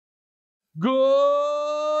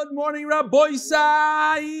Good morning, Rabbi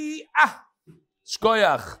Sai.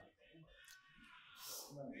 Shkoyach.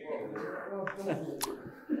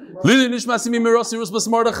 Lili Nishmasimi Mirosi Rusbas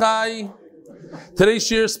Mordechai. Today's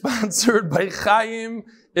shir sponsored by Chaim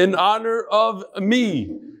in honor of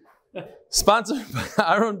me. Sponsored by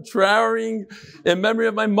Aaron Trowering in memory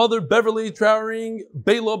of my mother Beverly Trowering,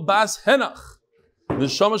 Belo Bas Henach. The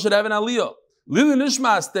Shama should have an aliyah. Lili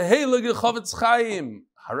Nishmas, the Heilige Chavetz Chaim.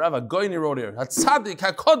 Harav Agoyni wrote here. Hatzadik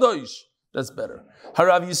HaKadosh. That's better.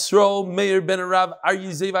 Harav Yisrael Meir Ben Harav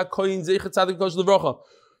Aryi Zeva Koyin Zeichet Tzadik Kosh Levrocha.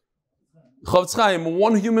 Chavetz Chaim,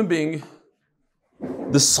 one human being.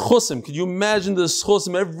 The schusim. Could you imagine the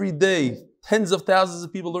schusim every day? Tens of thousands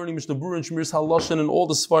of people learning Mishnah Berurah and Shmiras Haloshen and all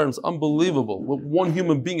the Sfarim. It's unbelievable what one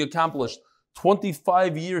human being accomplished.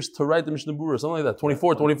 25 years to write the Mishnah Berurah, something like that.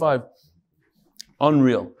 24, 25.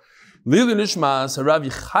 Unreal. Lili Nishmas, Harav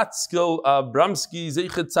Yichatzkel Abramski,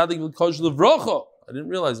 Zeichet Tzadik V'Kosh Levrocha. I didn't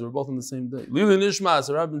realize they were both on the same day. Lili Nishmas,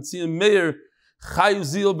 Harav Ben Tzion Meir, Chayu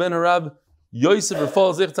Zil Ben Harav, Yosef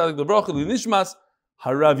Rafal Zeichet Tzadik Levrocha. Lili Nishmas,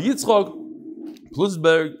 Harav Yitzchok,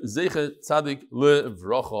 Plusberg, Zeichet Tzadik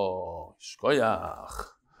Levrocha. Shkoyach.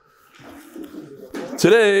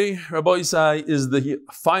 Today, Rabbi Yisai, is the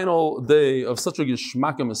final day of such a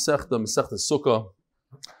Geshmaka Masechta Sukkah.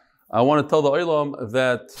 I want to tell the Olam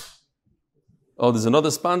that, there's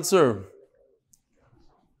another sponsor.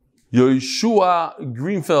 Yoshua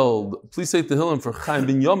Greenfeld. Please say Tehillim for Chaim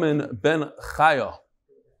Ben Yamin Ben Chaya.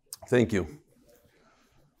 Thank you.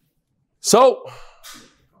 So,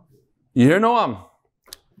 you hear Noam?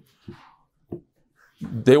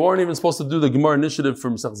 They weren't even supposed to do the Gemara initiative for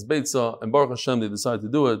Masechtas Beitza, and Baruch Hashem, they decided to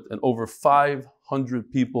do it, and over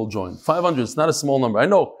 500 people joined. 500, it's not a small number. I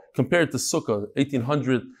know, compared to Sukkah,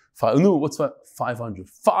 1,800, what's 500?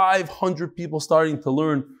 500 people starting to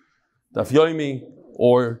learn Daf Yomi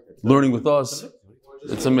or learning with us.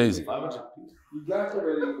 It's amazing. You got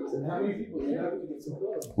already, and how many people?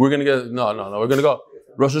 We're going to get, no, we're going to go.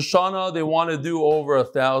 Rosh Hashanah, they want to do over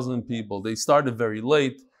 1,000 people. They started very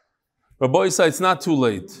late. Rabbi said it's not too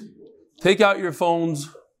late. Take out your phones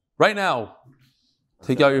right now.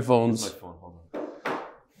 Take out your phones.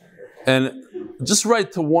 And just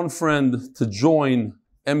write to one friend to join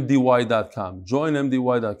mdy.com. Join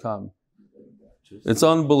mdy.com. It's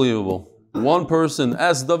unbelievable. One person,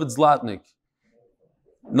 ask David Zlatnik.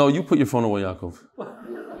 No, you put your phone away, Yaakov.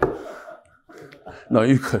 No,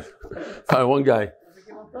 you could. Fine, one guy.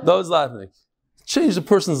 David Zlatnik. Changed the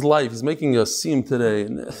person's life. He's making a siyum today.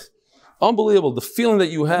 Unbelievable. The feeling that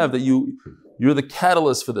you have that you're the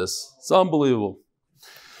catalyst for this. It's unbelievable.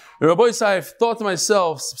 And Rabbi Yisai, I've thought to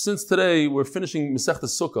myself, since today we're finishing Masechta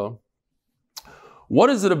Sukkah,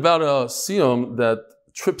 what is it about a siyum that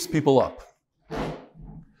trips people up?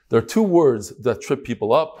 There are two words that trip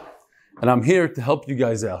people up, and I'm here to help you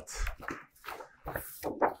guys out.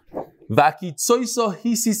 Vakitzoisa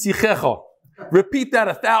hisisichecha. Repeat that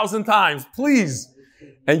 1,000 times, please.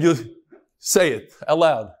 And you say it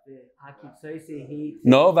aloud.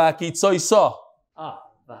 No, vakitzoisa.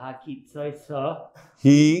 Vakitzoisa.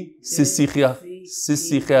 He sisichecha. He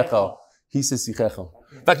sisichecha.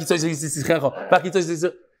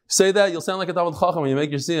 Say that, you'll sound like a Talmud Chacham when you make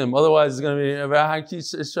your siyum. Otherwise, it's going to be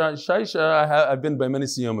I've been by many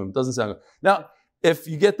siyumim. It doesn't sound good. Now, if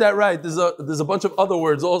you get that right, there's a bunch of other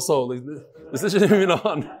words also.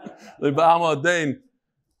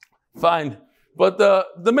 Fine. But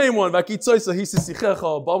the main one, okay.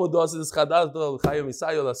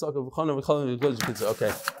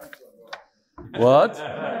 What?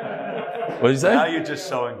 What did you say? Now you're just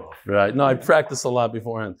showing off. Right. No, I practiced a lot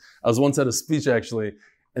beforehand. I was once at a speech actually,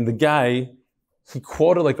 and the guy, he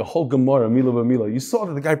quoted like a whole Gemara, Mila B'Mila. You saw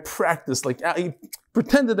that the guy practiced, like he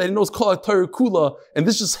pretended that he knows Kol HaTorah Kula, and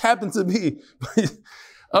this just happened to be.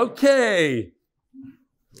 Okay.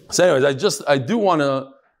 So anyways, I do want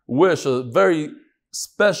to wish a very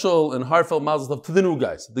special and heartfelt mazel tov to the new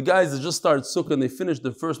guys. The guys that just started Sukkah and they finished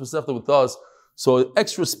the first Masechta with us. So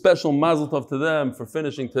extra special mazel tov to them for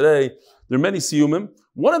finishing today. There are many siyumim.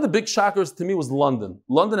 One of the big shockers to me was London.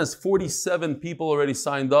 London has 47 people already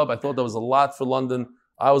signed up. I thought that was a lot for London.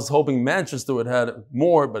 I was hoping Manchester would have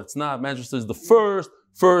more, but it's not. Manchester is the first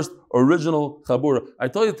original Chabura. I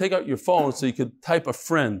told you to take out your phone so you could type a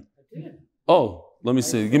friend. Oh, let me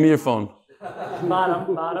see. Give me your phone.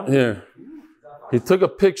 Bottom. Here. He took a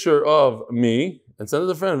picture of me and sent it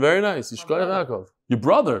to a friend. Very nice. Yishkoyach Yaakov. Your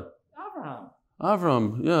brother.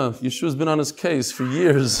 Avram, yeah, Yeshua's been on his case for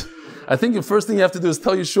years. I think the first thing you have to do is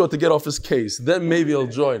tell Yeshua to get off his case. Then maybe he'll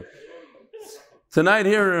join. Tonight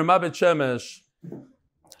here in Ramah Bet Shemesh,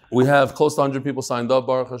 we have close to 100 people signed up,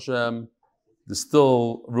 Baruch Hashem. There's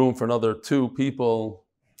still room for another 2 people.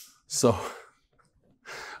 So,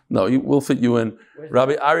 no, we'll fit you in.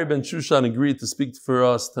 Rabbi Ari Ben Shushan agreed to speak for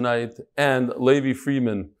us tonight, and Levi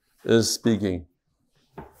Friedman is speaking.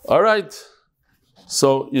 All right.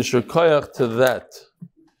 So, Yishur Koyach to that.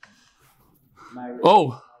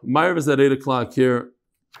 Oh, Ma'ariv is at 8 o'clock here.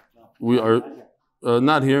 We are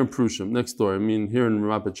not here in Prushim, next door. I mean, here in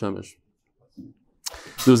Ramat Shemesh.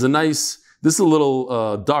 There was this is a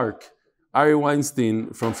little dark. Ari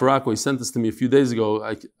Weinstein from Farako, he sent this to me a few days ago.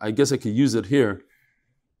 I guess I could use it here.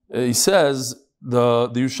 He says, the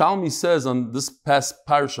Yerushalmi says on this past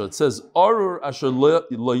parsha, it says, Arur asher lo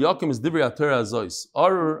yakim is divrei HaTorah azois.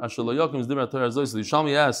 Arur asher lo yakim is divrei HaTorah azois. The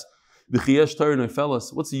Yerushalmi asks, V'chiyesh Torah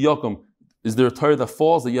noifelas. What's the yakim? Is there a Torah that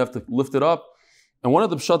falls that you have to lift it up? And one of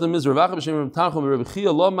the pshatim is, Rav Acha b'shem Rav Tanchum, Rav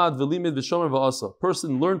Chia lamad v'limid v'shomer v'asa.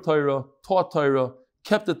 Person learned Torah, taught Torah,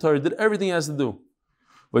 kept the Torah, did everything he has to do.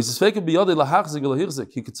 He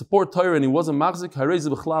could support Torah and he wasn't machzik.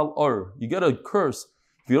 You get a curse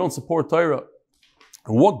if you don't support Torah.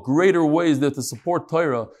 And what greater way is there to support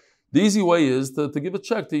Torah? The easy way is to give a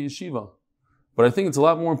check to yeshiva. But I think it's a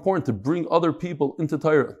lot more important to bring other people into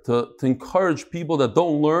Torah, to encourage people that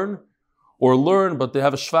don't learn or learn but they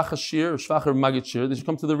have a shvacha shir, shvacha magid shir. They should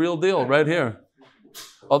come to the real deal right here.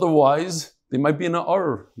 Otherwise, they might be in an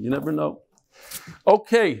error. You never know.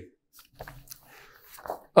 Okay.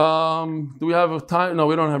 Do we have time? No,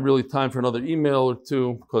 we don't have really time for another email or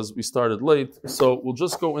 2 because we started late. So we'll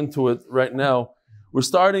just go into it right now. We're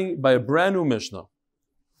starting by a brand new Mishnah.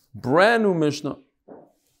 Brand new Mishnah.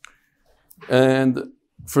 And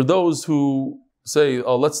for those who say,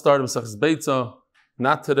 oh, let's start with Masechus Beitza,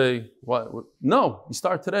 not today. Why? No, we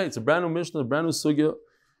start today. It's a brand new Mishnah, a brand new Sugya.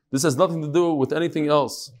 This has nothing to do with anything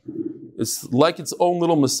else. It's like its own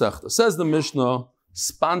little Masechta. Says the Mishnah,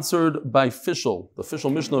 sponsored by Fishel, the Fishel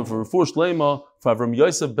Mishnah for Refuah Shleima, for Avram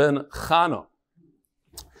Yosef ben Chana.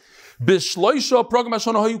 Bishloisha program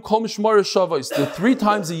Hashana hayu kol mishmar shavos. They're 3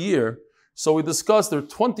 times a year. So we discussed there are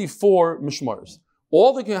 24 mishmars.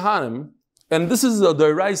 All the Kehanim, and this is the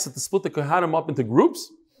Deraisa to split the Kehanim up into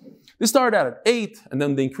groups. They started out at 8, and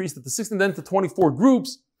then they increased it to 6, and then to 24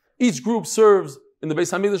 groups. Each group serves in the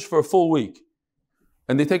Beis Hamikdash for a full week,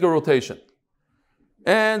 and they take a rotation.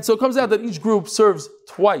 And so it comes out that each group serves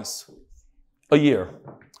twice a year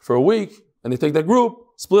for a week, and they take that group,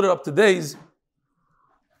 split it up to days.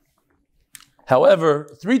 However,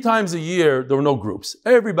 3 times a year, there were no groups.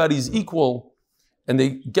 Everybody's equal, and they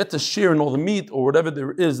get to share in all the meat or whatever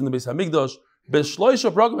there is in the Beis Hamikdash.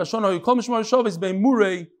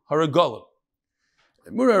 Murei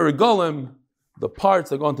Haragolim, the parts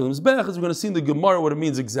that go into the Mizbech, as we're going to see in the Gemara what it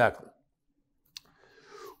means exactly.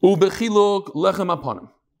 Ubechiluk lechem apanim.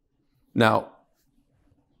 Now,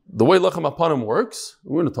 the way lechem apanim works,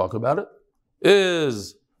 we're going to talk about it,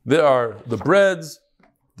 is there are the breads,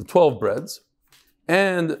 the 12 breads,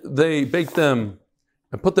 and they bake them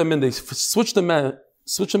and put them in, they switch them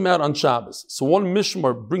out on Shabbos. So one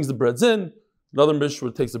mishmar brings the breads in, another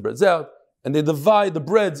mishmar takes the breads out, and they divide the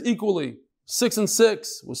breads equally, 6 and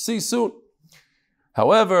 6. We'll see soon.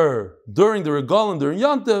 However, during the Regalim, during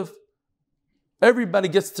Yantiv, everybody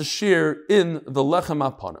gets to share in the lechem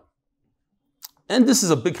apanim. And this is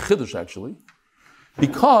a big chiddush actually,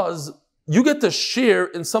 because you get to share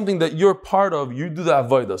in something that you're part of, you do the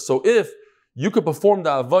avodah. So if you could perform the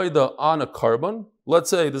avodah on a carbon, let's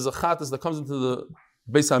say there's a chattas that comes into the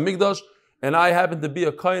Beis HaMikdash, and I happen to be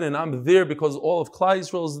a kohen and I'm there because all of Klal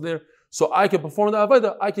Yisrael is there, so I could perform the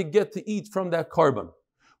avodah, I could get to eat from that carbon.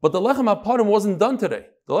 But the lechem apanim wasn't done today.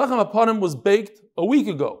 The lechem apanim was baked a week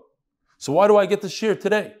ago. So why do I get to share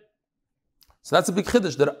today? So that's a big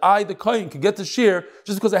chiddush, that I, the kohen, could get to share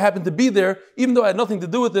just because I happen to be there, even though I had nothing to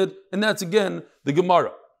do with it, and that's again the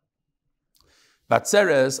Gemara.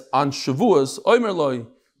 Batzeres, on Shavuos, oimer loy,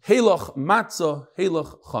 heilach matzah,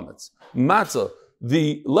 heilach chametz. Matzah,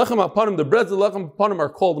 the lechem apanim, the breads of the lechem apanim are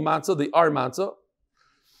called matzah, they are matzah.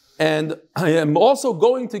 And I am also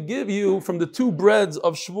going to give you from the 2 breads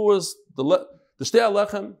of Shavuos, the shtei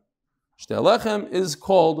alechem. Shtei alechem is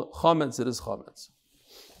called chametz, it is chametz.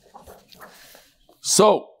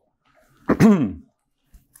 So, the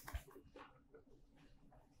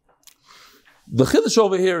chiddush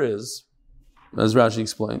over here is, as Rashi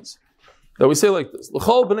explains, that we say like this: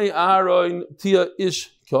 L'chol b'nei Aaron tia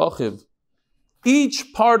ish k'achiv.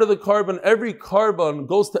 Each part of the carbon, every carbon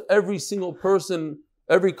goes to every single person,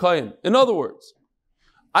 every kohen. In other words,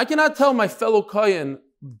 I cannot tell my fellow kohen,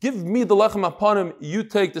 give me the lechem apanim, you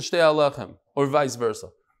take the shtei alechem, or vice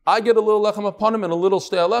versa. I get a little lechem apanim and a little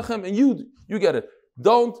shtei alechem, and you get it.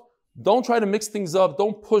 Don't try to mix things up.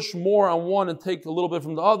 Don't push more on one and take a little bit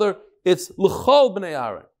from the other. It's l'chol b'nei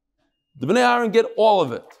Aaron. The b'nei Aaron get all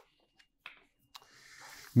of it.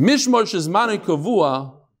 Mishmar shezmanu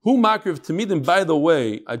kavua hu makriv tamidim. By the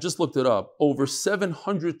way, I just looked it up. Over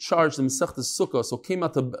 700 charts in Masechtas Sukkah, so came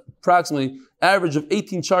out to approximately average of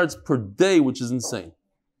 18 charts per day, which is insane.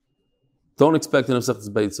 Don't expect an Masechtas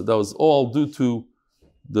Beitza. That was all due to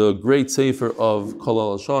the great sefer of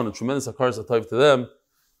Kol HaLashon, a tremendous hakaras hatov to them.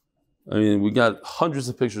 I mean, we got hundreds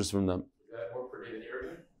of pictures from them. Is that more per day than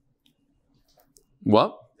Eruvin?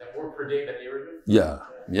 What? Is that more per day than Eruvin?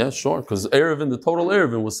 Yeah, sure. Because Eruvin, the total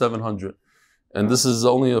Eruvin was 700. And this is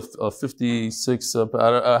only a 56,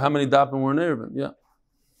 how many dapim were in Eruvin? Yeah.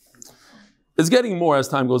 It's getting more as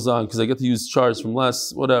time goes on, because I get to use charts from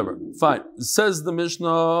less, whatever. Fine. It says the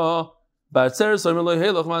Mishnah, now,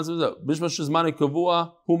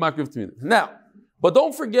 but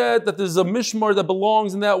don't forget that there's a mishmar that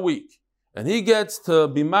belongs in that week. And he gets to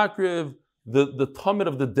be makriv the tamid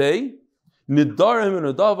of the day. Nidarim and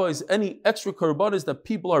Nadava is any extra karbanis that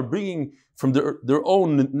people are bringing from their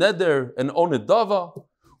own neder and own Nadava.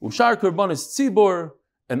 Ushar karbanis tzibur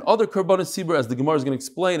and other karbanis tzibur, as the Gemara is going to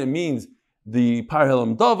explain, it means the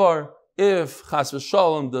parhelam davar. If chas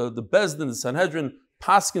v'shalom, the Bezdin, the Sanhedrin,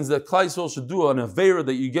 paskins that Klal Yisrael should do an avera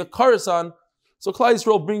that you get karas on, so Klal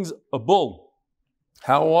Yisrael brings a bull.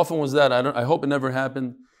 How often was that? I hope it never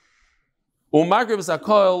happened. Umakriv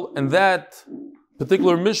Sakal, and that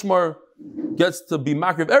particular mishmar gets to be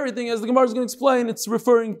makriv everything, as the Gemara is going to explain. It's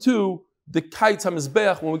referring to the Kaitz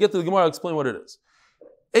HaMizbeach. When we get to the Gemara, I'll explain what it is.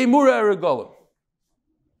 Eimura Eregalim.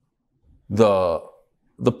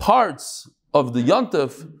 The parts of the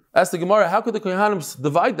Yontif, ask the Gemara, how could the Kohanim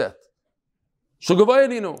divide that?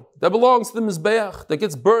 That belongs to the Mizbeach, that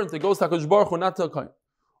gets burnt, that goes to HaKadosh Baruch Hu, not to a Kohen.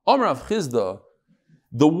 Amar Rav Chizda,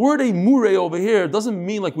 the word Eimure over here doesn't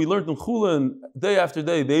mean like we learned in Chulin day after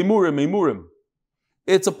day, the Eimurim.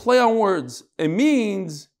 It's a play on words. It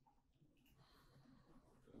means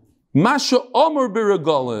Masha Amar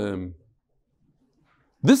B'Regalim.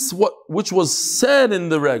 This which was said in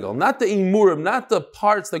the regal, not the Eimurim, not the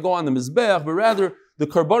parts that go on the Mizbeach, but rather the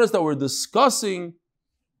karbanos that we're discussing.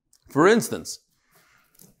 For instance,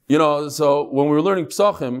 so when we were learning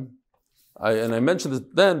Pesachim, I mentioned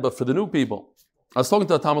it then, but for the new people, I was talking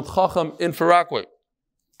to a Talmud Chacham in Farakwe,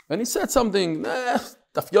 and he said something, Daf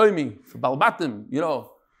Yomi, for Balbatim,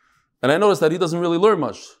 and I noticed that he doesn't really learn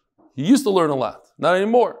much. He used to learn a lot, not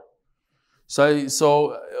anymore. So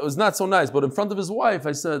it was not so nice, but in front of his wife,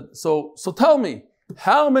 I said, so tell me,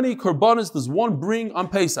 how many korbanos does one bring on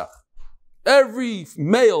Pesach? Every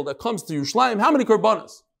male that comes to Yerushalayim, how many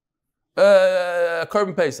korbanos?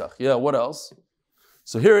 Korban Pesach. Yeah, what else?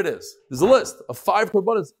 So here it is. There's a list of 5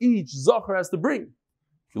 korbanos each Zachar has to bring.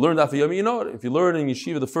 If you learn Daf Yomi, you know it. If you learn in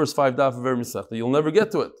Yeshiva the first 5 Daf of Masechta, you'll never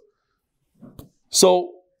get to it.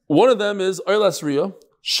 So one of them is Oylas Riyah,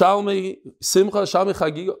 Shalmi Simcha, Shalmi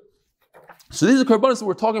Chagiga. So these are korbanos that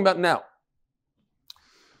we're talking about now.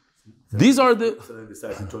 These are the. So he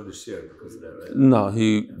decided to join the share because of that, right? No,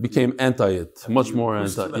 he became anti-it, much more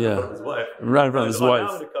anti. Yeah, His wife. right from his wife.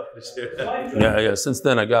 Now to come to the share. Yeah. Since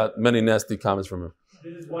then, I got many nasty comments from her.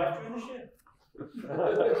 Did his wife join the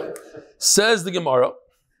ship? Says the Gemara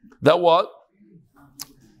that what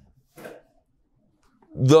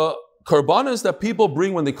the korbanos that people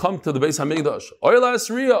bring when they come to the Beis Hamikdash, Oyla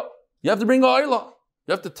Asriya, you have to bring Oyla.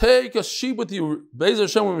 You have to take a sheep with you. Be'ez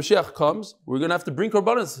Hashem, when Mashiach comes, we're going to have to bring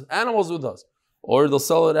korbanos, animals with us. Or they'll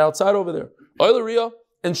sell it outside over there. Oyla Riyah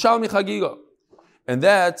and Shalmi Chagiga. And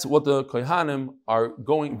that's what the Kohanim are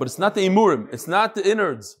going, but it's not the Imurim, it's not the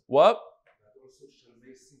innards. What?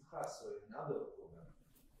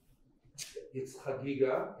 It's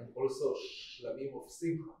Chagiga and also Shlamim of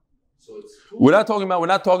Simcha. So it's two. We're not talking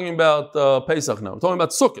about Pesach now. We're talking about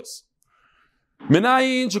Sukkos.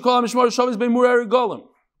 Minayin shekol mishmar shavis beimur erigalim.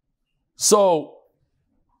 So,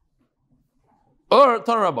 or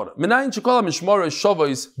turn about it. Minayin shekol mishmar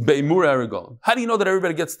shavis beimur erigalim. How do you know that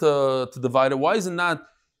everybody gets to divide it? Why is it not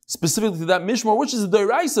specifically to that mishmar, which is the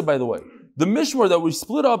Deiraisa, by the way? The mishmar that we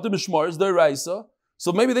split up the mishmar is Deiraisa,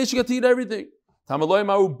 so maybe they should get to eat everything. Tamaloi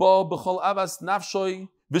ma'u ba b'chol avas nafshoi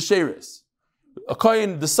v'sheres. A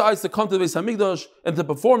Kohen decides to come to the Beis Hamikdash and to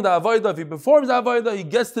perform the Avodah. If he performs the Avodah, he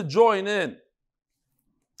gets to join in.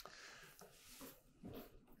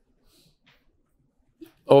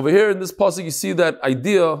 Over here in this pasuk, you see that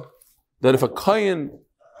idea that if a Kohen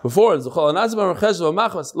performs, if the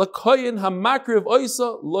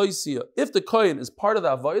Kohen is part of the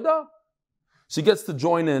Avodah, so he gets to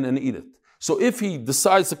join in and eat it. So if he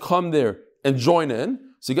decides to come there and join in,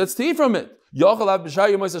 so he gets to eat from it.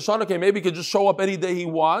 Maybe he could just show up any day he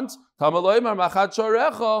wants.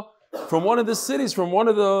 from one of the cities, from one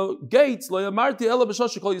of the gates,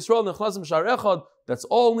 that's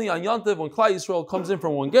only on Yantiv when Klal Yisrael comes in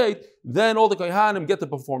from one gate, then all the Kohanim get to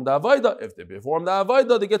perform the Avodah. If they perform the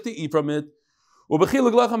Avodah, they get to eat from it.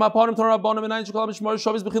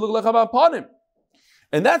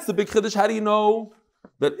 And that's the big chiddush. How do you know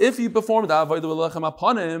that if you perform the Avodah Lechem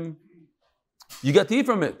Aponim, you get to eat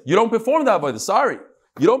from it? You don't perform the Avodah, sorry.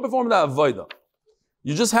 You don't perform the Avodah.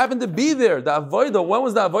 You just happen to be there. The Avodah, when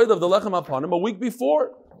was the Avodah of the Lechem Aponim? A week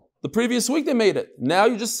before. The previous week they made it. Now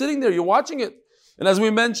you're just sitting there, you're watching it. And as we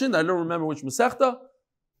mentioned, I don't remember which Masechta,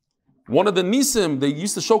 one of the Nisim, they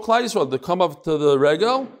used to show Klal Yisrael, they come up to the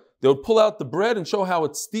Regel, they would pull out the bread and show how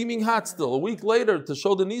it's steaming hot still. A week later to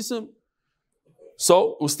show the Nisim.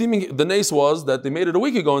 So it was steaming, the nace was that they made it a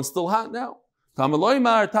week ago and still hot now. If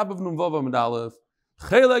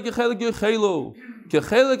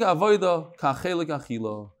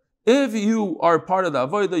you are part of the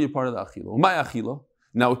avodah, you're part of the achila. Umay achila.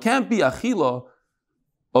 Now it can't be achila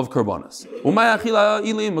of korbanos. Umay achila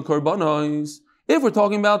ilim korbanos. If we're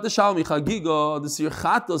talking about the shalmi chagiga, the sir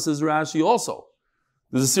chata, says Rashi also.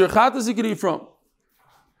 There's a sir chata you can eat from.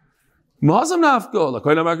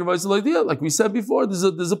 Like we said before, there's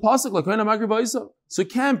a pasuk like so it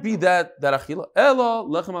can't be that achila. Ela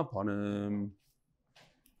lechem aponim.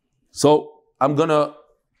 So I'm gonna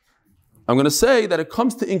say that it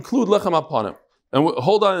comes to include lechem aponim. And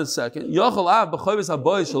hold on a second.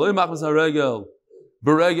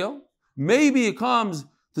 Maybe it comes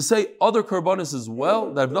to say other korbanos as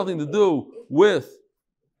well that have nothing to do with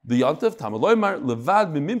the Yantiv.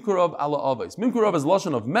 Levad mimimkurav ala avos. Mimkurav is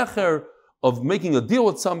lashon of mecher, of making a deal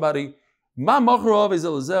with somebody.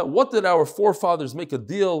 What did our forefathers make a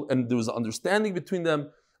deal and there was an understanding between them?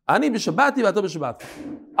 I get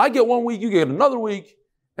 1 week, you get another week,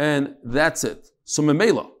 and that's it. So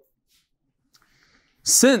memela.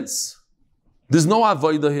 Since there's no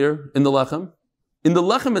avodah here in the lechem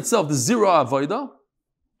itself, there's zero avodah,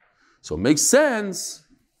 so it makes sense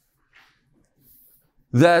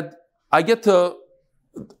that I get to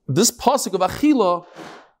this pasuk of achila.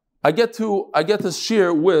 I get to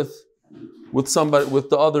share with somebody, with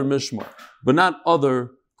the other mishmar, but not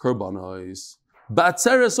other korbanos.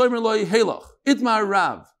 Ba'atzeres oimer loy helach itmar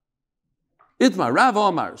Rav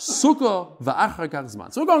Omar sukkah va'achar kach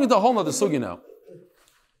zman. So we're going into a whole other sugi now.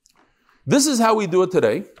 This is how we do it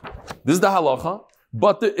today. This is the halacha,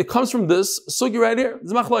 but it comes from this sugi right here.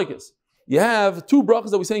 This is machlokes. You have two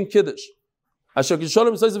brachas that we say in Kiddush. Asher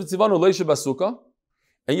kisholem says of tzivanu leisha basukah,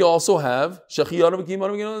 and you also have shechiyanu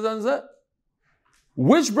v'kimanu v'kimanu.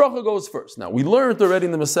 Which bracha goes first? Now we learned already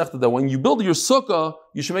in the Masechta that when you build your sukkah,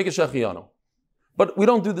 you should make a shechiyanu, but we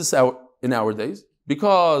don't do this in our days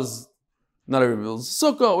because not everybody builds a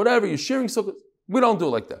sukkah, whatever. You're sharing sukkah. We don't do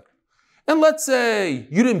it like that. And let's say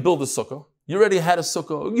you didn't build a sukkah. You already had a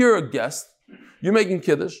sukkah. You're a guest. You're making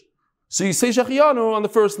kiddush. So you say shechiyanu on the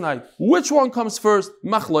first night. Which one comes first?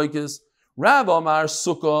 Machlokes. Rav Omar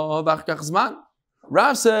sukkah v'achkach zman.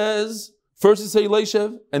 Rav says first you say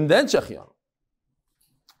leishev and then shechiyanu.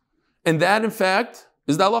 And that, in fact,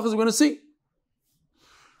 is the halachas we're going to see.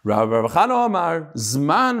 Rav Chana Omar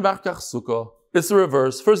zman v'achkach sukkah. It's the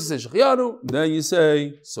reverse. First you say shechiyanu, then you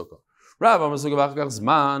say sukkah. Rav Omar sukkah v'achkach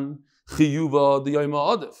zman.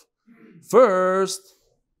 First,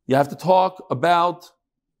 you have to talk about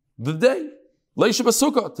the day. Leisha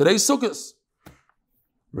Basukah, today's Sukkahs.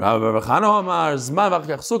 The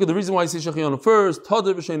reason why I say Shechiyanu first,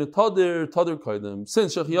 Tadir v'sheinu Tadir, Tadir Kaidem.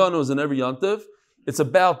 Since Shechiyanu is in every Yantiv, it's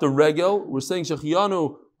about the regel. We're saying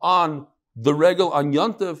Shechiyanu on the regel on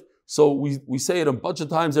Yantiv, so we say it a bunch of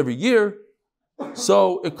times every year.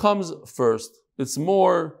 So it comes first. It's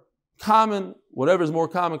more common. Whatever is more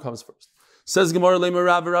common comes first. Says Gemara,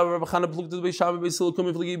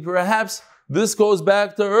 perhaps this goes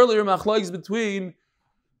back to earlier machlokes between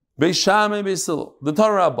Beis Shammai and Beis Hillel. The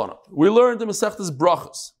Torah Rabbana. We learned in Masechtas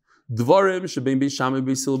Brachos. Dvarim shebein Beis Shammai and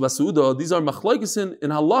Beis Hillel basuda. These are machlokes in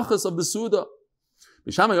halachas of the suda.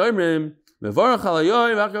 Beis Shammai oimrim mevarach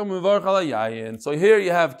alayoy v'achar mevarach alayayin. So here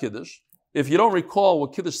you have kiddush. If you don't recall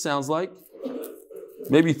what kiddush sounds like,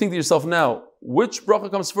 maybe you think to yourself now, which bracha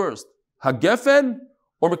comes first? Hagefen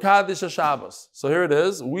or Mekadesh HaShabbos? So here it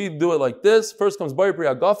is. We do it like this. First comes Bayir Pri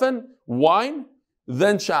Hagefen, wine,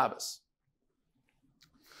 then Shabbos.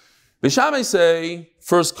 Beis Shammai say,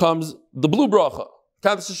 first comes the blue bracha,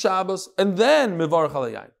 Mekadesh HaShabbos, and then Mevarach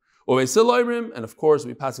Alayayin. Or Beis Hillel Oimrim, and of course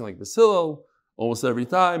we passing like Beis Hillel almost every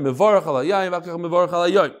time, Mevarach Alayayin, V'achach Mevarach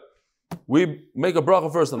Alayayin. We make a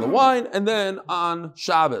bracha first on the wine, and then on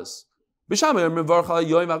Shabbos. And we're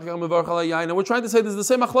trying to say this is the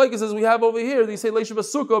same machlokes as we have over here. They say Leisha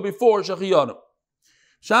Basukah before Shechiyanu.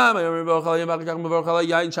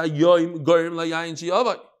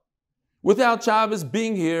 Without Shabbos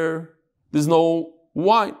being here, there's no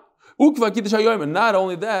wine. And not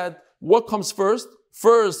only that, what comes first?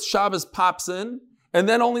 First, Shabbos pops in, and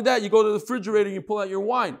then only that, you go to the refrigerator and you pull out your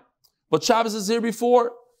wine. But Shabbos is here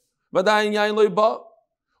before. Why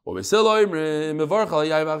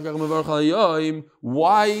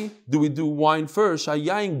do we do wine first?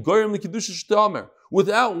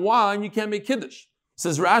 Without wine, you can't make Kiddush.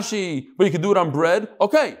 Says Rashi, but you can do it on bread.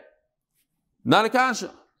 Okay. Not a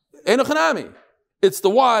kasha. It's the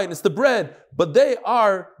wine, it's the bread, but they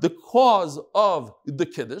are the cause of the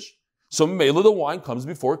Kiddush. So Mela, the wine comes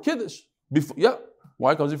before Kiddush.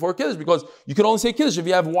 Wine comes before Kiddush because you can only say Kiddush if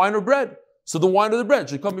you have wine or bread. So the wine or the bread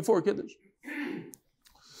should come before Kiddush.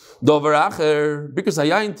 Dover acher, because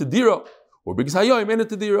hayayin tediro, or because hayayin in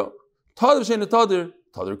tediro. Tadir shein tadir,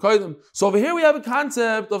 tadir kaidem. So over here we have a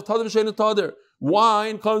concept of tadir shein tadir.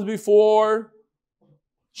 Wine comes before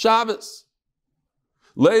Shabbos.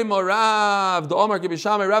 Leima Rav, the Omar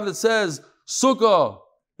Kibishamai Rav that says Sukkah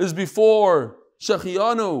is before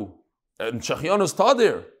Shechianu, and Shechianu's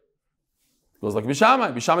tadir. Goes like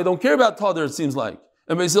Bishamai. Bishamai don't care about tadir, it seems like.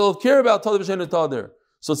 And they still care about tadir shein tadir.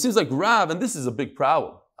 So it seems like Rav, and this is a big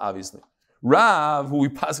problem, obviously. Rav, who we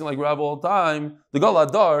paskin like Rav all the time, the Gal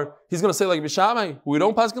Adar, he's going to say like Bishamai, who we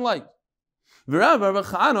don't paskin like. V'Rav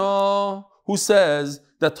Chano, who says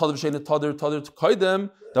that tadir shein tadir kaidem,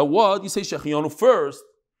 that what? You say Shechianu first.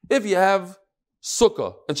 If you have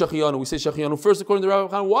Sukkah and Shechianu, we say Shechianu first according to Rav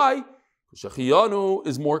Chano. Why? Shechianu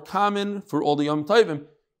is more common for all the Yom Tovim.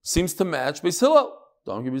 Seems to match Beis Hillel.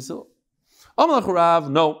 Don't give Beis Hillel. Amalach Rav,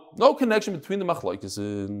 no connection between the machlokes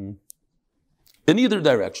in either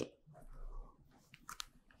direction.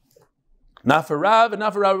 Not for Rav and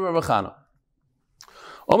not for Rav Chana.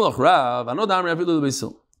 Amalach Rav, I know that I'm Beis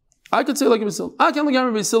Hillel. I could say like Beis Hillel. I can look at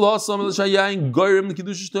Beis Hillel also.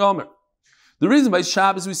 The reason by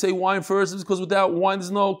Shabbos we say wine first is because without wine there's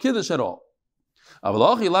no Kiddush at all. If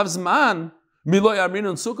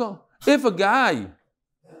a guy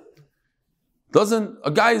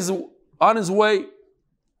is on his way,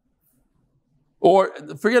 or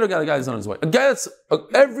forget a guy is on his way. A guy that's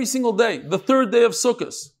every single day, the third day of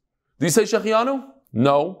Sukkot. Do you say Shechianu?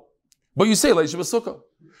 No. But you say Leisha B'Sukkah.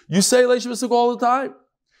 You say Leisha B'Sukkah all the time.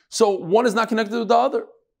 So one is not connected with the other.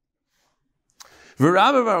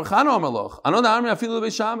 Rav Chana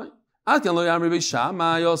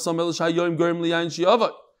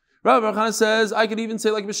says, I could even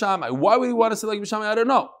say like Bishamai. Why would he want to say like Bishamai? I don't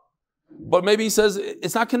know. But maybe he says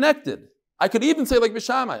it's not connected. I could even say like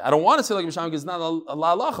Bishamai. I don't want to say like Bishamai because it's not a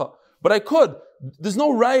la halacha. But I could. There's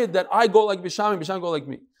no riot that I go like Bishamai, Bishamai go like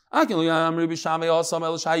me.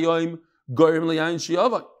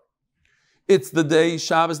 It's the day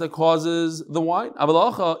Shabbos that causes the wine.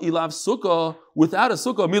 Without a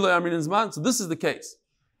sukkah, so this is the case.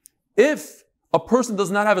 If a person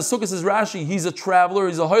does not have a sukkah, says Rashi, he's a traveler,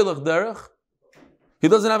 he's a hoylech derech, he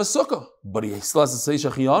doesn't have a sukkah, but he still has to say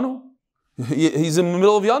Shechianu. He's in the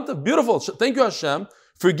middle of Yantif. Beautiful. Thank you, Hashem,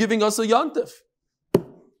 for giving us a Yantif.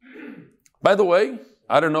 By the way,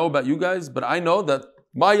 I don't know about you guys, but I know that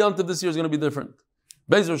my Yantif this year is going to be different.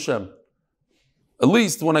 Be'ezer Hashem. At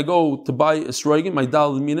least when I go to buy a Sroigim, my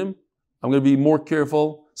Dal Minim, I'm going to be more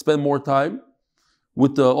careful, spend more time.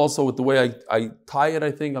 Also with the way I tie it,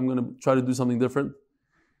 I think I'm going to try to do something different.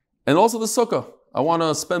 And also the Sukkah. I want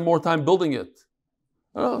to spend more time building it.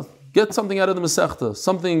 Get something out of the Masechta,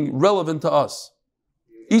 something relevant to us.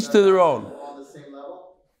 Each to their own. On the same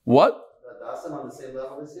level? What? Dasim on the same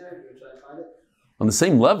level this year? You're trying to find it? On the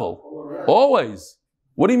same level? Oh, right. Always.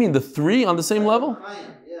 What do you mean, the three on the same level?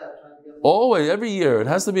 Always, every year. It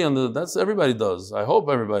has to be on that's everybody does. I hope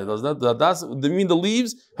everybody does that. You mean the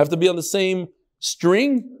leaves have to be on the same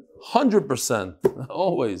string? 100%.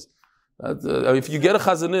 Always. If you get a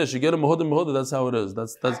chazanish, you get a mahudah, that's how it is.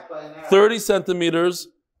 That's 30 centimeters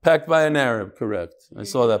packed by an Arab, correct. I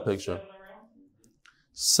saw that picture.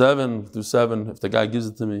 7 through 7, if the guy gives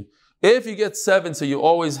it to me. If you get 7, so you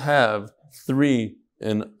always have 3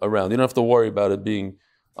 in around. You don't have to worry about it being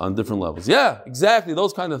on different levels. Yeah, exactly,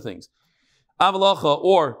 those kind of things. Avalacha,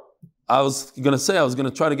 or I was going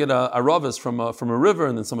to try to get a ravis from a river,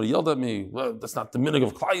 and then somebody yelled at me, well, that's not the minhag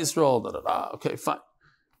of Klal Yisrael, Okay, fine.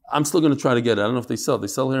 I'm still going to try to get it. I don't know if they sell. They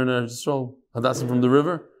sell here in Israel, Hadassah from the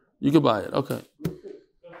river? You can buy it, okay.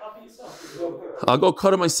 I'll go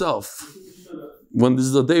cut it myself. When this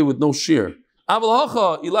is a day with no shear.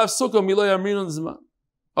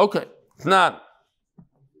 Okay, not.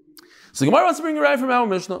 So Gemara wants to bring a right from our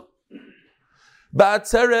Mishnah.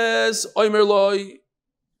 Ba'atzeres oimer loy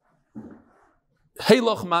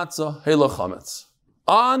heilach matzah, heilach chametz.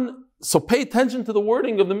 So pay attention to the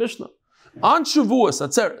wording of the Mishnah. On Shavuos,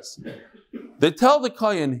 Atzeres, they tell the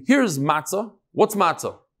Kohen, here's matzah. What's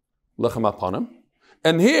matzah? Lechem apanim.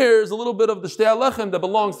 And here's a little bit of the shtei lechem that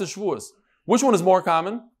belongs to Shavuos. Which one is more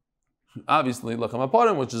common? Obviously, lechem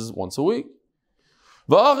apanim, which is once a week.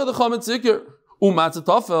 Over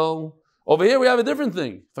here we have a different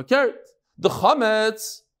thing. Fakert. The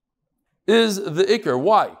chametz is the ikr.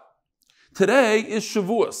 Why? Today is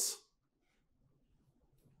Shavuos.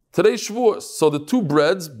 Today's Shavuos. So the two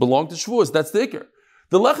breads belong to Shavuos. That's the ikr.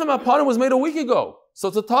 The lechem apanim was made a week ago. So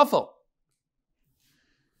it's a tafel.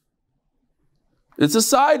 It's a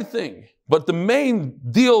side thing. But the main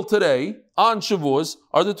deal today on Shavuos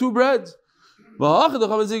are the two breads. And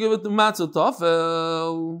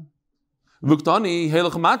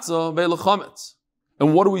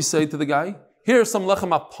what do we say to the guy? Here's some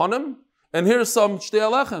lechem apanim, and here's some shtei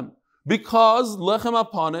lechem. Because lechem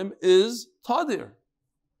apanim is tadir.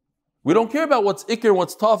 We don't care about what's ikr and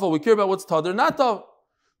what's tafel. We care about what's tadir, not tafel.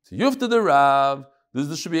 To yufta the Rav,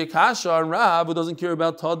 there should be a kasha on Rav who doesn't care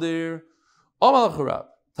about tadir. Omalach Rav,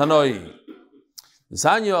 Tanoi.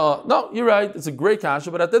 No, you're right. It's a great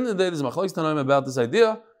kasha, but at the end of the day, there's machlokes Tanoim about this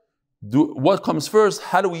idea. What comes first?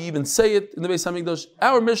 How do we even say it in the Beis Hamikdash?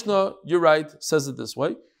 Our Mishnah, you're right, says it this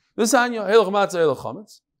way. Nisanya, heilach matzah, heilach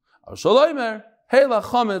chametz. Avshaloimer, heilach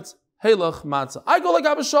chametz, heilach matzah. I go like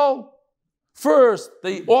Abba Shaul. First,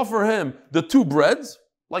 they offer him the two breads,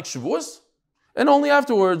 like Shavuos, and only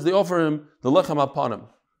afterwards they offer him the lechem apanim.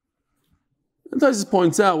 And Taisus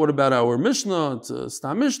points out, what about our Mishnah? It's a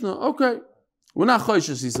Stam Mishnah. Okay. We're not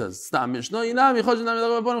choishes, he says. Stam Mishnah.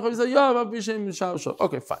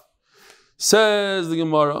 Okay, fine. Says the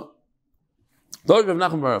Gemara.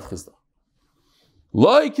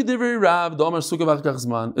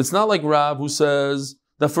 It's not like Rav who says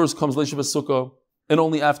that first comes Leishav Sukkah and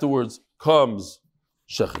only afterwards comes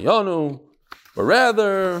Shechianu. But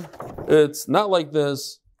rather, it's not like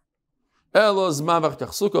this. First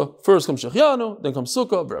comes Shechianu, then comes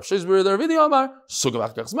Sukkah.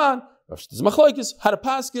 Had a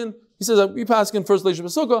paskin. He says we paskin first Leishav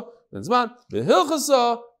Sukkah, then Zman,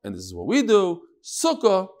 V'hilchasa, and this is what we do.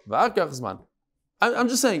 Sukkah v'akach Zman. I'm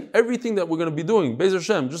just saying everything that we're going to be doing, Be'ez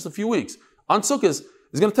Hashem, just a few weeks on Sukkah is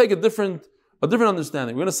going to take a different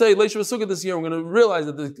understanding. We're going to say Leishav Sukkah this year. We're going to realize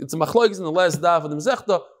that it's a machlokes in the last daf of the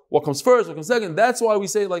Masechta. What comes first? What comes second? That's why we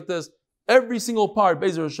say it like this. Every single part,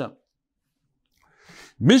 Be'ez Hashem.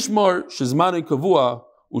 Mishmar shizmanu kavua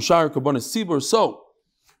ushar kabanis tzibur. So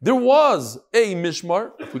there was a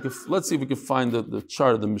mishmar. Let's see if we can find the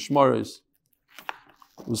chart of the mishmaris.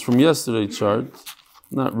 It was from yesterday's chart.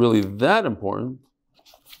 Not really that important.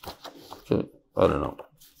 Okay, I don't know.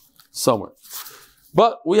 Somewhere.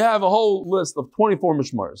 But we have a whole list of 24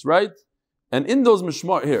 mishmaris, right? And in those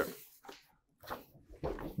mishmar here,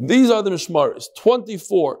 these are the mishmaris,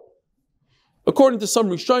 24. According to some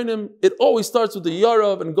Rishonim, it always starts with the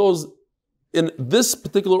Yarav and goes in this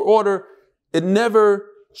particular order. It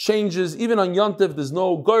never changes. Even on Yantiv, there's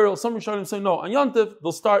no girl. Some Rishonim say no. On Yantiv,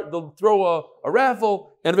 they'll throw a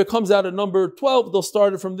raffle, and if it comes out at number 12, they'll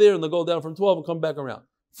start it from there, and they'll go down from 12 and come back around.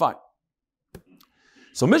 Fine.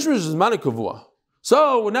 So Mishmar is Manikavua.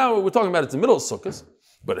 So now we're talking about it's the middle of Sukkot,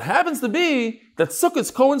 but it happens to be that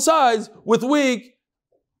Sukkot coincides with week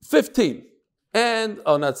 15. And,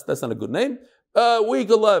 that's not a good name. Week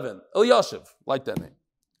 11, Elyashiv, like that name.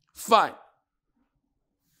 Fine.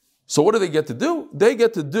 So what do they get to do? They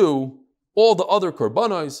get to do all the other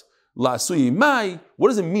korbanos. Lasui mai. What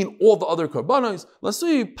does it mean, all the other korbanos?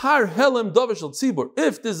 Lasui par helem davish al tzibur.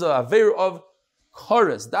 If there's a aver of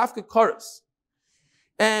kares, dafka kares,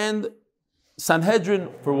 and Sanhedrin,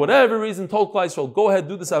 for whatever reason, told Klal Yisrael, go ahead,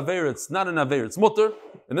 do this aver. It's not an aver, it's mutter.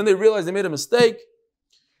 And then they realized they made a mistake.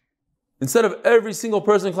 Instead of every single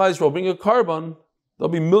person in Klal Yisrael bring a korban,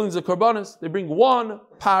 there'll be millions of korbanos. They bring one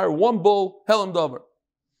par, one bull, helem davar.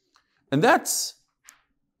 And that's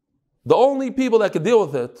the only people that could deal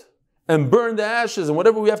with it and burn the ashes and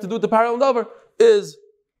whatever we have to do with the par, helem davar is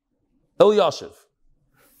Elyashiv.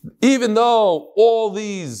 Even though all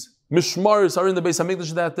these mishmaris are in the Beis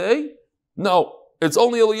Hamikdash that day, no, it's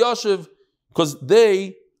only Elyashiv because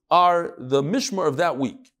they are the mishmar of that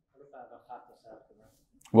week.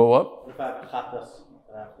 Well, what? What about chatas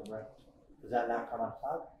after break? Does that not come on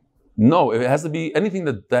Chag? No, it has to be anything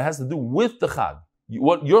that has to do with the Chag.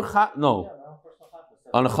 What your Chag? No. Yeah, no personal chatas.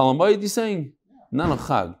 On a Chalamayid, you're saying? Yeah. Not on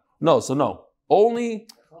Chag. No, so no. Only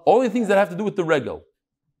things that have to do with the regel.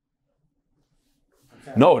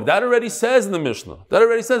 Okay. No, that already says in the Mishnah.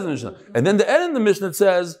 And then the end in the Mishnah it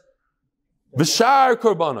says, V'shar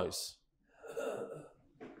korbanos.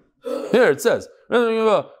 Here it says,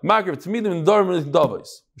 Makriv Tamidim and Darm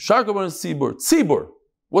Davos. Sharkabar and Tzibur. Tzibur.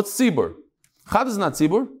 What's Tzibur? Chad is not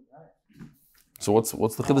Tzibur. So what's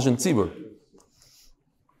the Chiddush in Tzibur?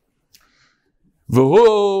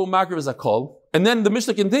 V'hu Makriv is a call. And then the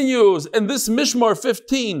Mishnah continues, and this Mishmar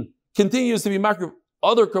 15 continues to be Makriv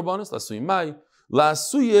other Karbanis. Lasuyei Mai.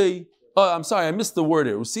 Lasuyei. Oh, I'm sorry, I missed the word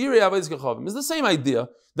here. It's the same idea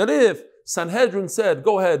that if Sanhedrin said,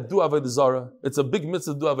 go ahead, do Avodah Zarah, it's a big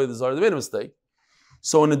mitzvah to do Avodah Zarah, they made a mistake.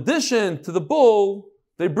 So in addition to the bull,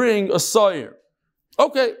 they bring a sire.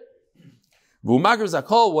 Okay. V'umakar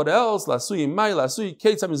zakol, what else? Lasui mai, lasui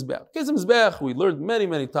keitz hamizbeach. Keitz hamizbeach, we learned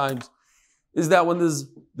many times, is that when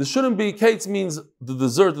there shouldn't be, keitz means the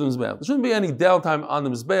dessert of the mizbeach. There shouldn't be any downtime on the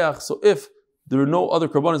mizbeach, so if there are no other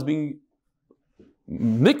karbanos being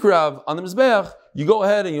nikrav on the mizbeach, you go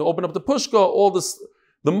ahead and you open up the pushka, all this,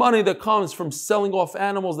 the money that comes from selling off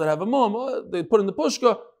animals that have a mum, they put in the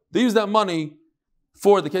pushka, they use that money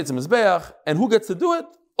for the Keitz HaMizbeach, and who gets to do it?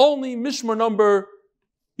 Only Mishmar number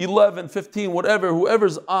 11, 15, whatever,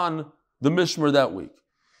 whoever's on the Mishmar that week.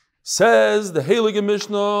 Says the Heilige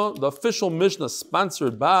Mishnah, the official Mishnah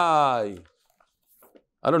sponsored by,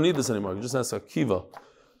 I don't need this anymore, you just ask Akiva,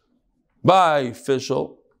 by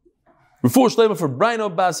official, Refuah Shlema for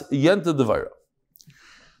Braino Bas Yenta Devaira.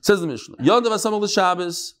 Says the Mishnah, Yondav Asamel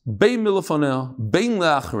Shabbos, Bein Milafonel, Bein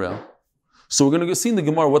Le'achrel. So we're going to see in the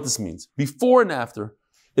Gemara what this means. Before and after,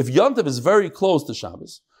 if Yontav is very close to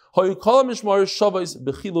Shabbos,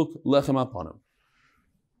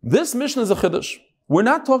 this Mishnah is a Chiddush. We're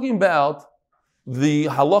not talking about the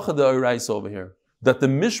halacha de Orais over here, that the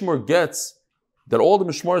Mishmar gets, that all the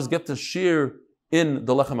Mishmars get to share in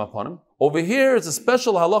the Lechem HaPanim. Over here, it's a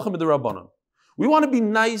special halacha midrabanan. We want to be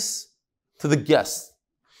nice to the guest.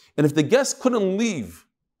 And if the guests couldn't leave,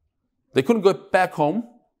 they couldn't go back home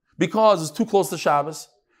because it's too close to Shabbos.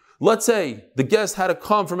 Let's say the guest had to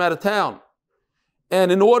come from out of town,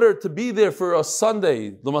 and in order to be there for a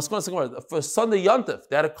Sunday, for Sunday Yontif,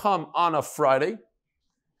 they had to come on a Friday.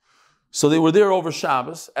 So they were there over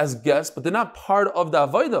Shabbos as guests, but they're not part of the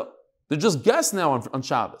Avodah. They're just guests now on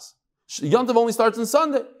Shabbos. Yontif only starts on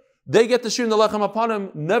Sunday. They get to share in the Lechem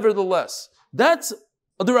HaPanim nevertheless. That's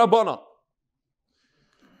a D'Rabbanan.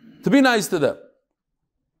 To be nice to them.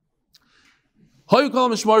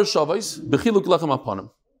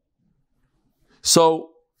 So,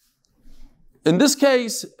 in this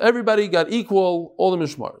case, everybody got equal, all the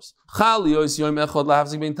mishmars.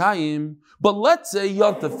 But let's say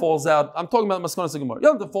Yontif falls out, I'm talking about Maskonas Gemara.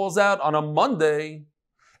 Yontif falls out on a Monday,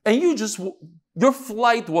 and your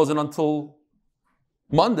flight wasn't until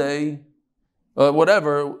Monday,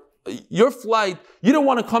 whatever. Your flight, you don't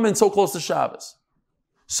want to come in so close to Shabbos.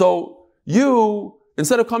 So you,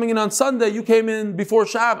 instead of coming in on Sunday, you came in before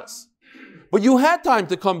Shabbos. But you had time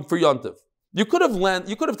to come for Yontif. You could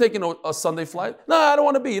have taken a Sunday flight. No, I don't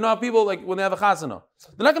want to be. You know how people, like when they have a chasana,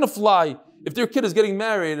 they're not going to fly, if their kid is getting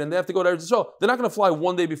married and they have to go to Eretz Yisrael, they're not going to fly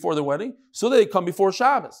one day before their wedding, so they come before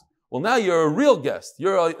Shabbos. Well, now you're a real guest.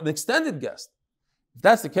 You're an extended guest. If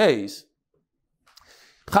that's the case,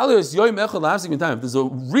 if there's a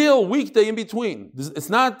real weekday in between, it's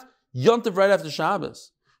not Yontif right after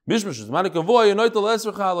Shabbos.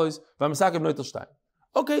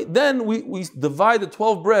 Okay, then we divide the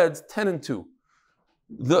 12 breads 10 and 2.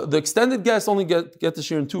 The extended guests only get to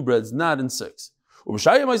share in 2 breads, not in 6.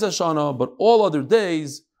 But all other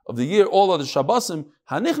days of the year, all other Shabbosim,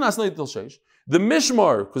 the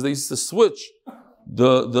Mishmar, because they used to switch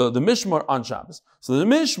the Mishmar on Shabbos. So the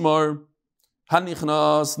Mishmar,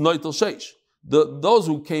 Hanichnas Noitel Sheish. Those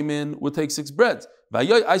who came in would take 6 breads.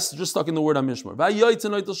 I just stuck in the word on Mishmar.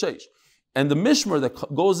 And the Mishmar that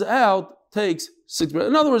goes out takes 6 bread.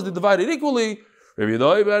 In other words, they divide it equally. It's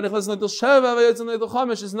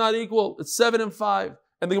not equal. It's 7 and 5.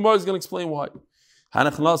 And the Gemara is going to explain why. So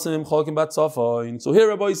here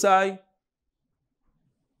Rabbi Isai,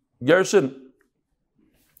 Gershon,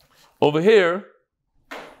 over here,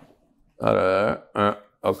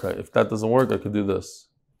 okay, if that doesn't work, I could do this.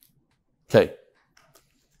 Okay.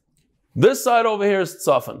 This side over here is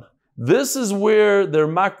Tzafan. This is where they're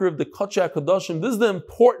makriv, the Kachei HaKadoshim. This is the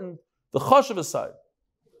important, the Chashavah side.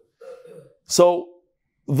 So,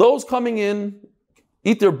 those coming in,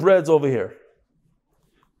 eat their breads over here.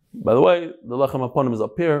 By the way, the Lechem HaPanim is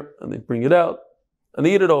up here, and they bring it out, and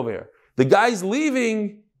they eat it over here. The guys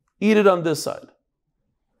leaving, eat it on this side.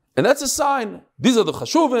 And that's a sign. These are the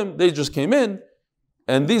Chashuvim, they just came in,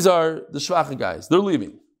 and these are the Shvacha guys, they're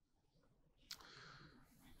leaving.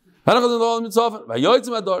 Bilga,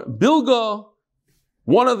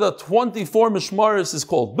 one of the 24 Mishmaris is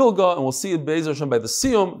called Bilga, and we'll see it Be'ezer Hashem by the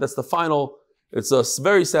Siyum. That's the final It's a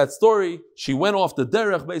very sad story. She went off the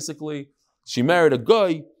derech, basically. She married a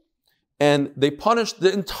guy, and they punished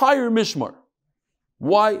the entire Mishmar.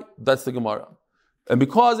 Why? That's the Gemara. And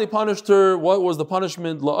because they punished her, what was the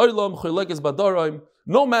punishment?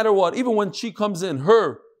 No matter what, even when she comes in,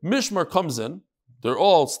 her Mishmar comes in, they're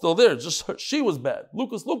all still there. Just her, she was bad.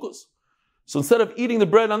 Lucas. So instead of eating the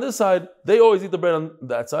bread on this side, they always eat the bread on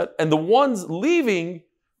that side. And the ones leaving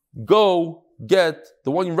go get,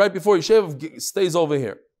 the one right before Yeshev stays over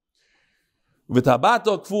here.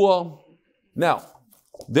 Now,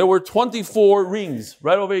 there were 24 rings.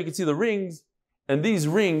 Right over here you can see the rings. And these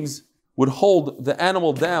rings would hold the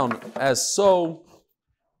animal down as so.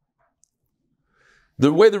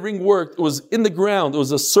 The way the ring worked, it was in the ground. It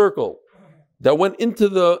was a circle that went into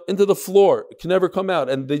the floor. It could never come out.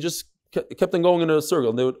 And they just kept on going in a circle.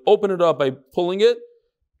 And they would open it up by pulling it,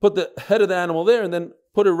 put the head of the animal there, and then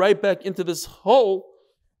put it right back into this hole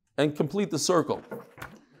and complete the circle.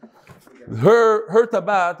 Her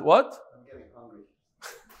tabat, what? I'm getting hungry.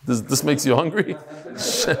 This makes you hungry?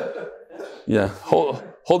 Yeah,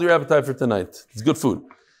 hold your appetite for tonight. It's good food.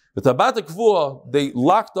 The tabat k'vua, they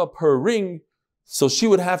locked up her ring, so she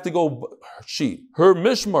would have to go, her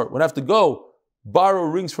mishmar would have to go borrow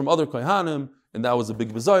rings from other kohanim, and that was a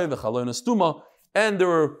big bizayin, the chaloy nestuma, and there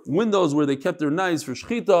were windows where they kept their knives for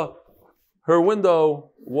shchita. Her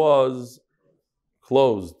window was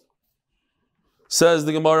closed. Says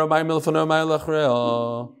the Gemara, if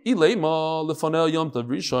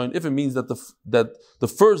it means that the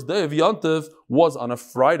first day of Yontif was on a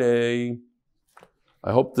Friday.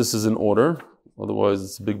 I hope this is in order, otherwise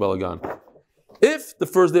it's a big balagan. If the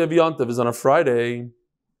first day of Yontif is on a Friday,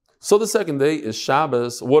 so the second day is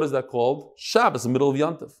Shabbos. What is that called? Shabbos, the middle of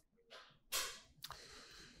Yontif.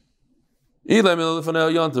 And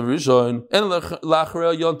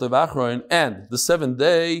the seventh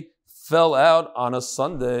day fell out on a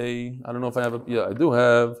Sunday. I don't know if I have I do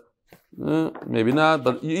have. Maybe not,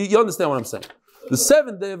 but you understand what I'm saying. The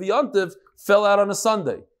seventh day of Yontif fell out on a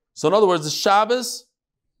Sunday. So in other words, the Shabbos,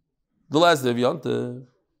 the last day of Yontif.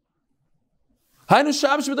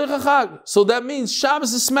 So that means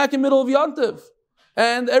Shabbos is smack in the middle of Yontif.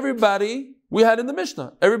 And everybody, we had in the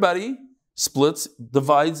Mishnah, everybody splits,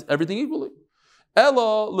 divides everything equally.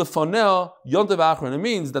 Elo lefonel Yontif achron. It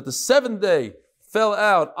means that the seventh day fell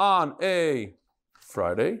out on a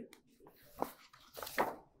Friday.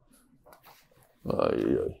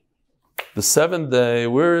 The seventh day,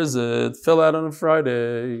 where is it? Fell out on a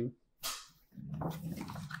Friday.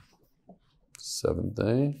 Seventh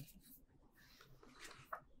day.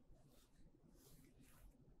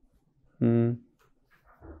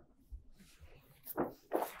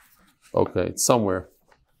 Okay, it's somewhere.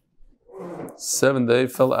 Seventh day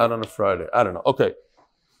fell out on a Friday. I don't know. Okay.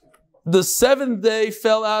 The seventh day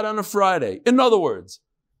fell out on a Friday. In other words,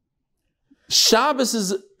 Shabbos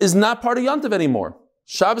is not part of Yontif anymore.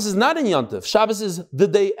 Shabbos is not in Yontif. Shabbos is the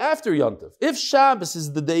day after Yontif. If Shabbos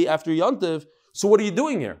is the day after Yontif, so what are you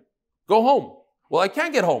doing here? Go home. Well, I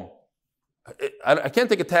can't get home. I can't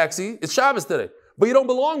take a taxi. It's Shabbos today. But you don't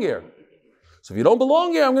belong here. So if you don't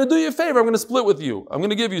belong here, I'm going to do you a favor. I'm going to split with you. I'm going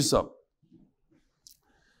to give you some.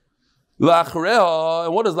 Lachreha,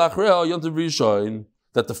 and what is Lachreha? Yontif Rishon.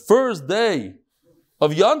 That the first day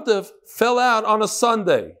of Yontif fell out on a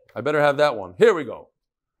Sunday. I better have that one. Here we go.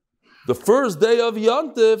 The first day of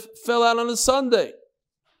Yontif fell out on a Sunday.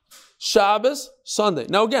 Shabbos, Sunday.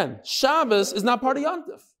 Now again, Shabbos is not part of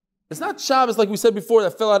Yontif. It's not Shabbos like we said before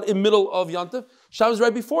that fell out in the middle of Yontif. Shabbos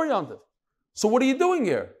right before Yontif. So what are you doing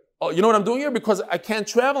here? Oh, you know what I'm doing here? Because I can't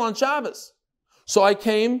travel on Shabbos. So I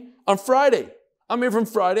came on Friday. I'm here from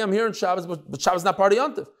Friday. I'm here on Shabbos, but Shabbos is not part of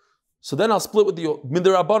Yontif. So then I'll split with you.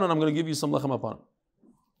 Minder Rabbanon, I'm going to give you some lechem upon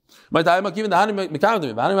it.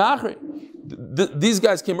 These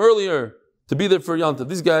guys came earlier to be there for Yontif.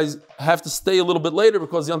 These guys have to stay a little bit later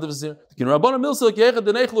because Yontif is here. So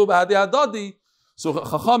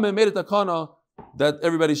Chachamim made it takana that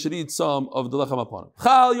everybody should eat some of the lechem upon it.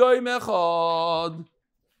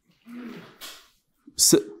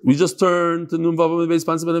 We just turned to Nun Vav Beis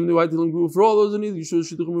Pansim and the White Hilum Group. For all those who need Yeshua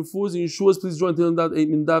Shidduchim Refuz and Yeshua's, please join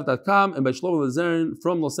Tehillim.com and by Shlomo Lazarin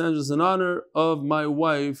from Los Angeles in honor of my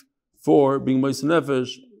wife for being Moisei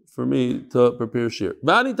Nefesh for me to prepare shir.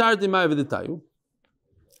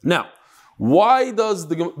 Now, why does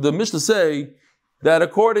the Mishnah say that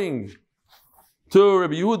according to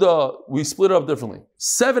Rabbi Yehuda we split it up differently?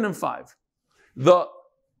 7 and 5. The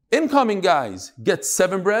incoming guys get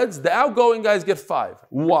 7 breads, the outgoing guys get 5.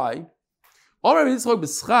 Why? Because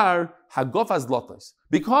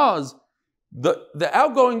the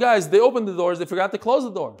outgoing guys, they opened the doors, they forgot to close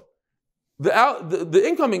the door. the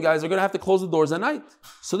incoming guys are going to have to close the doors at night.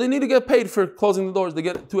 So they need to get paid for closing the doors. They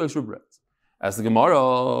get 2 extra breads. As the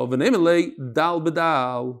Gemara, dal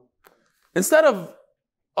bedal. Instead of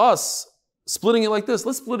us splitting it like this,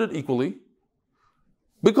 let's split it equally.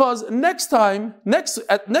 Because next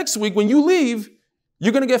week when you leave,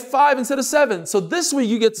 you're going to get 5 instead of 7. So this week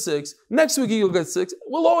you get 6. Next week you'll get 6.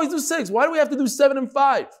 We'll always do 6. Why do we have to do 7 and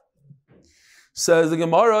 5? Says the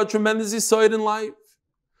Gemara, tremendous yisoid in life.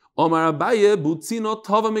 Omar Abaye butzino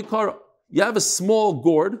tava mikara. You have a small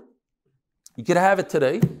gourd. You can have it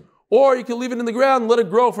today. Or you can leave it in the ground and let it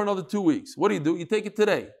grow for another 2 weeks. What do? You take it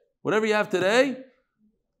today. Whatever you have today,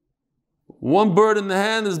 1 bird in the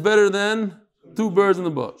hand is better than 2 birds in the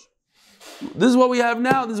bush. This is what we have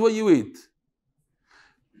now. This is what you eat.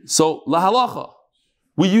 So, la halacha.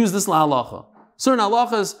 We use this la halacha. Certain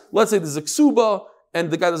halachas, let's say there's a ksuba and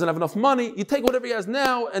the guy doesn't have enough money. You take whatever he has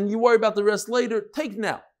now and you worry about the rest later. Take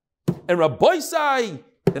now. And Rabbi Sai,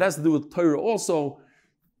 it has to do with Torah also.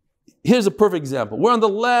 Here's a perfect example. We're on the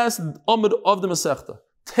last Amud of the Masechta.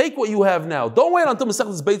 Take what you have now. Don't wait until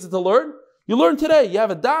Masechta's Beitza to learn. You learn today. You have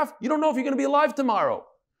a daf. You don't know if you're going to be alive tomorrow.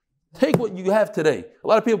 Take what you have today. A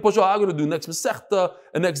lot of people push, I'm going to do next Masechta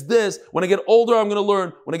and next this. When I get older, I'm going to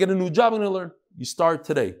learn. When I get a new job, I'm going to learn. You start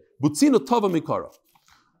today. Butzino tova mikara.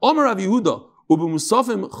 Omer Rav Yehuda, ubu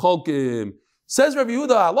musafim chalkim. Says Rav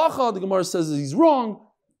Yehuda, halacha, the Gemara says he's wrong.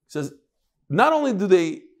 He says, not only do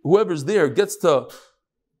whoever's there gets to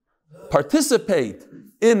participate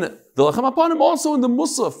in the Lechem Apanim, also in the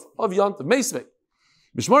Musaf of Yantav, Meisvei.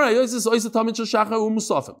 Mishmar HaYotzis Oisa Tamid Shel Shachar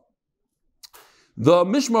U'Musafim. The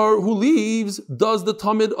Mishmar who leaves does the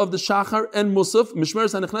Tamid of the Shachar and Musaf. Mishmar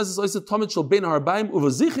HaNechneses Oisa Tamid Shel Bein HaRbaim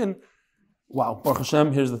Uvazichin. Wow, Baruch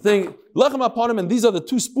Hashem, here's the thing. Lechem Apanim, and these are the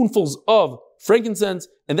 2 spoonfuls of frankincense,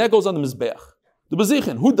 and that goes on the Mizbeach. The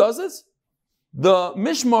Bazichin, who does this? The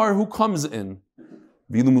Mishmar who comes in.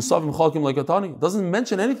 Doesn't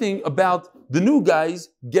mention anything about the new guys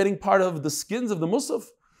getting part of the skins of the Musaf.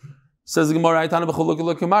 Says the Gemara,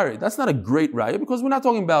 that's not a great raya because we're not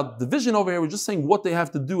talking about division over here. We're just saying what they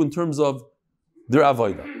have to do in terms of their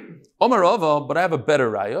avodah. Omar Rava, but I have a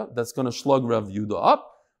better raya that's going to slug Rav Yehuda up.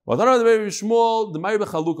 The Tana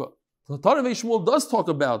Shmuel does talk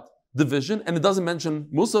about division and it doesn't mention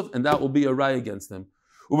Musaf, and that will be a raya against him.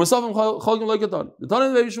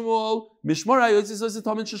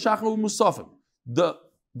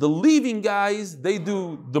 The leaving guys, they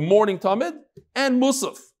do the morning tamid and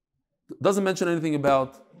musaf. Doesn't mention anything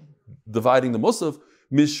about dividing the musaf.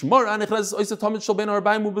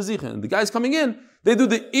 The guys coming in, they do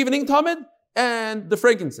the evening tamid and the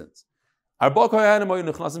frankincense. There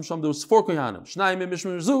was 4 kohanim.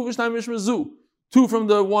 2 from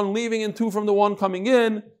the one leaving and 2 from the one coming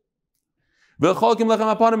in.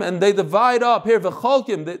 And they divide up here.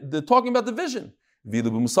 They're talking about division. It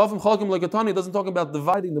doesn't talk about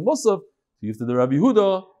dividing the musaf. Tiyufta the Rabbi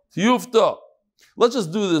Yehuda. Tiyufta. Let's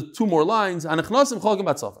just do the 2 more lines.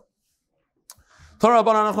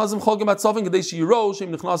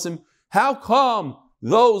 How come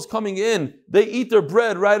those coming in, they eat their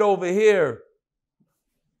bread right over here?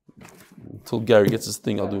 Until Gary gets his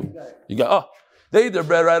thing, I'll do. They eat their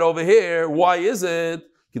bread right over here. Why is it?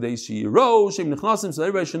 So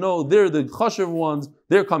everybody should know they're the chashav ones.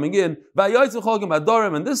 They're coming in.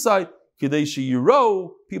 And this side,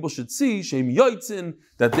 people should see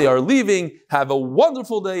that they are leaving. Have a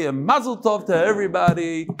wonderful day and mazel tov to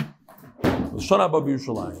everybody.